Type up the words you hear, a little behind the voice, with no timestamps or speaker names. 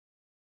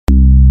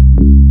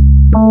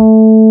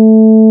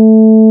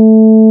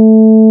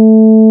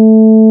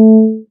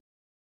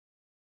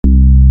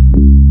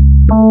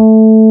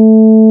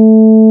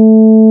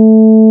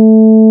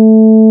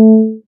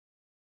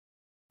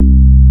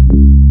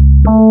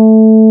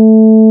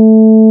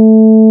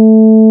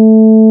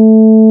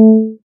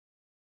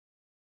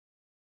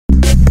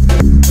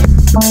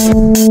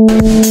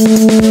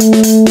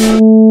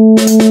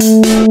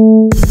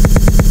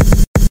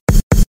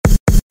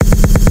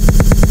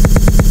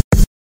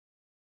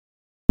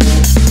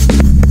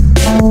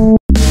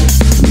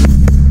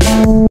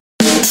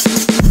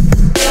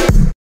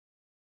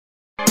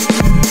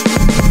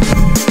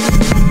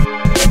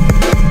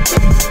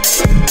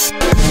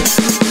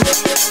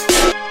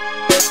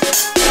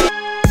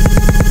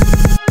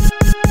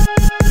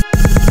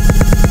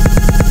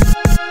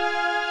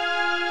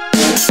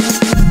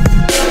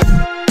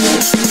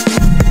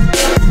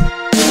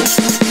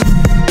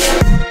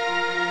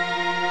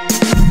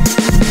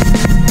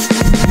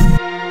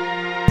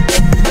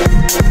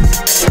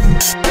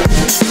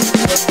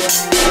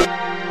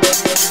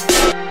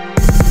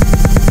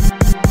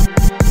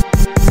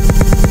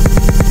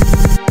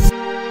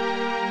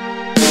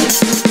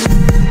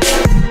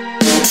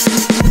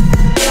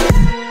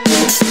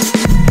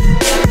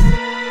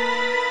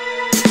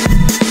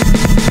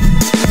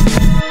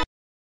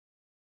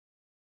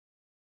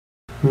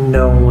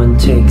No one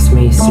takes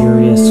me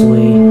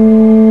seriously.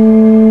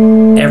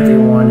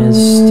 Everyone is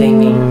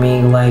stinging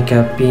me like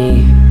a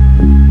bee.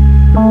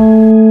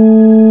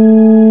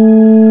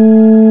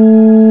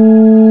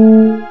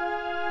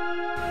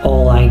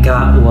 All I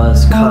got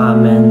was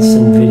comments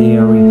and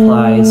video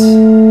replies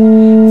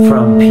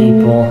from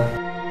people.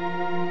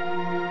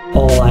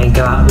 All I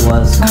got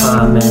was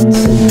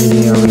comments and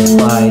video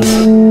replies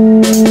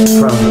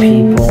from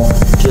people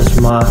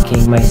just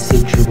mocking my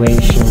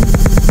situation.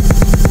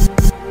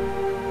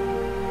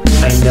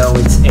 I know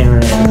it's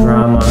internet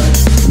drama,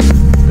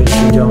 but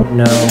you don't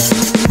know.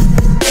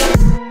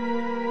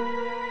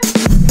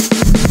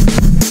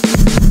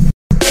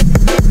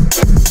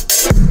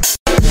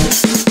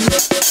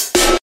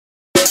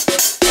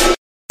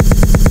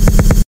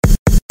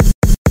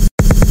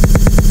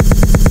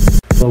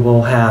 What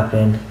will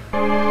happen?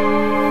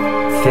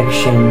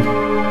 Fiction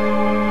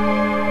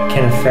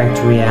can affect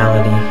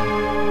reality.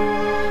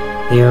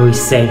 They always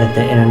say that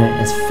the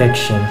internet is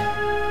fiction.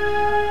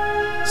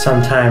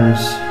 Sometimes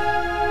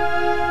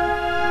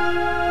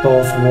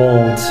both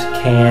worlds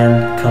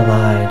can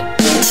collide.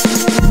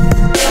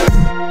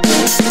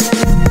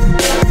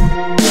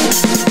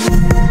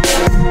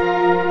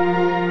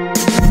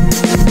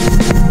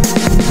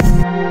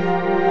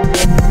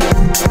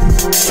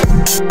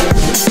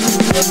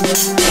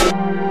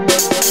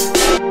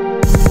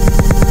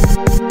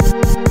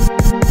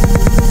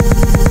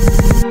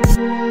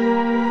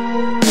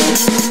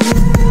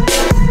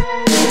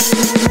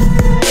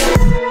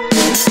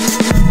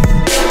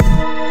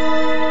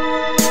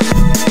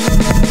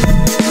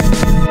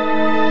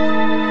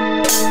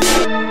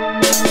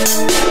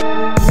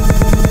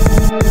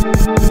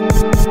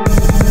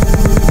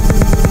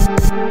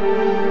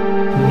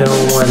 No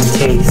one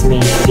takes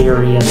me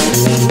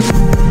seriously.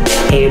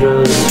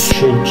 Haters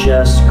should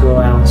just go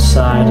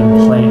outside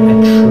and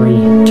plant a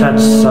tree. Touch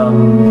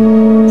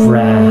some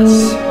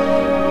grass.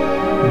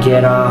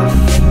 Get off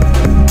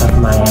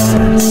of my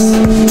ass.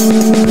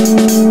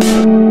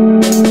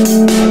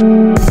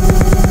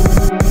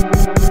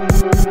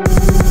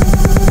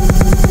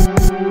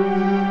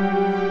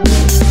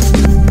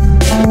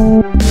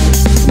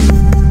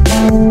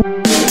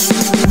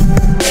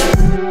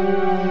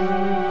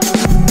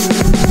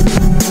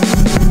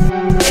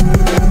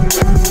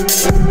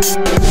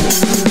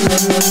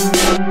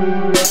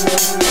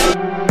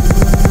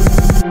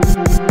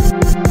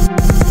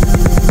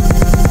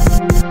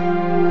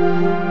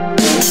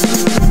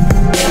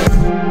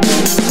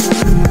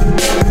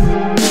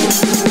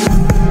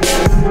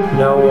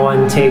 No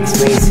one takes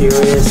me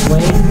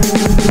seriously.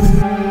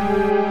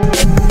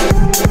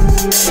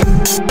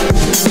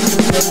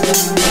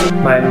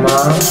 My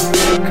mom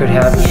could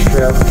have a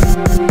stroke.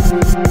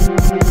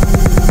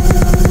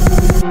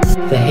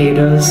 The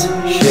haters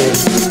should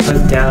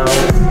put down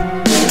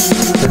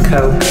the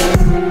coke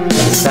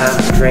and stop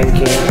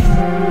drinking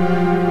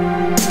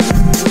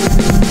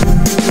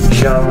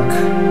junk,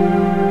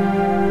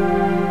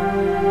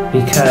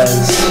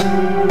 because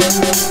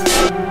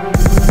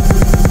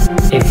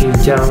if you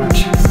don't,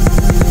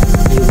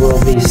 you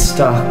will be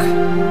stuck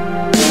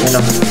in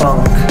a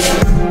funk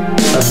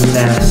of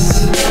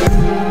mess.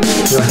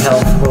 Your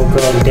health will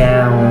go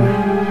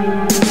down.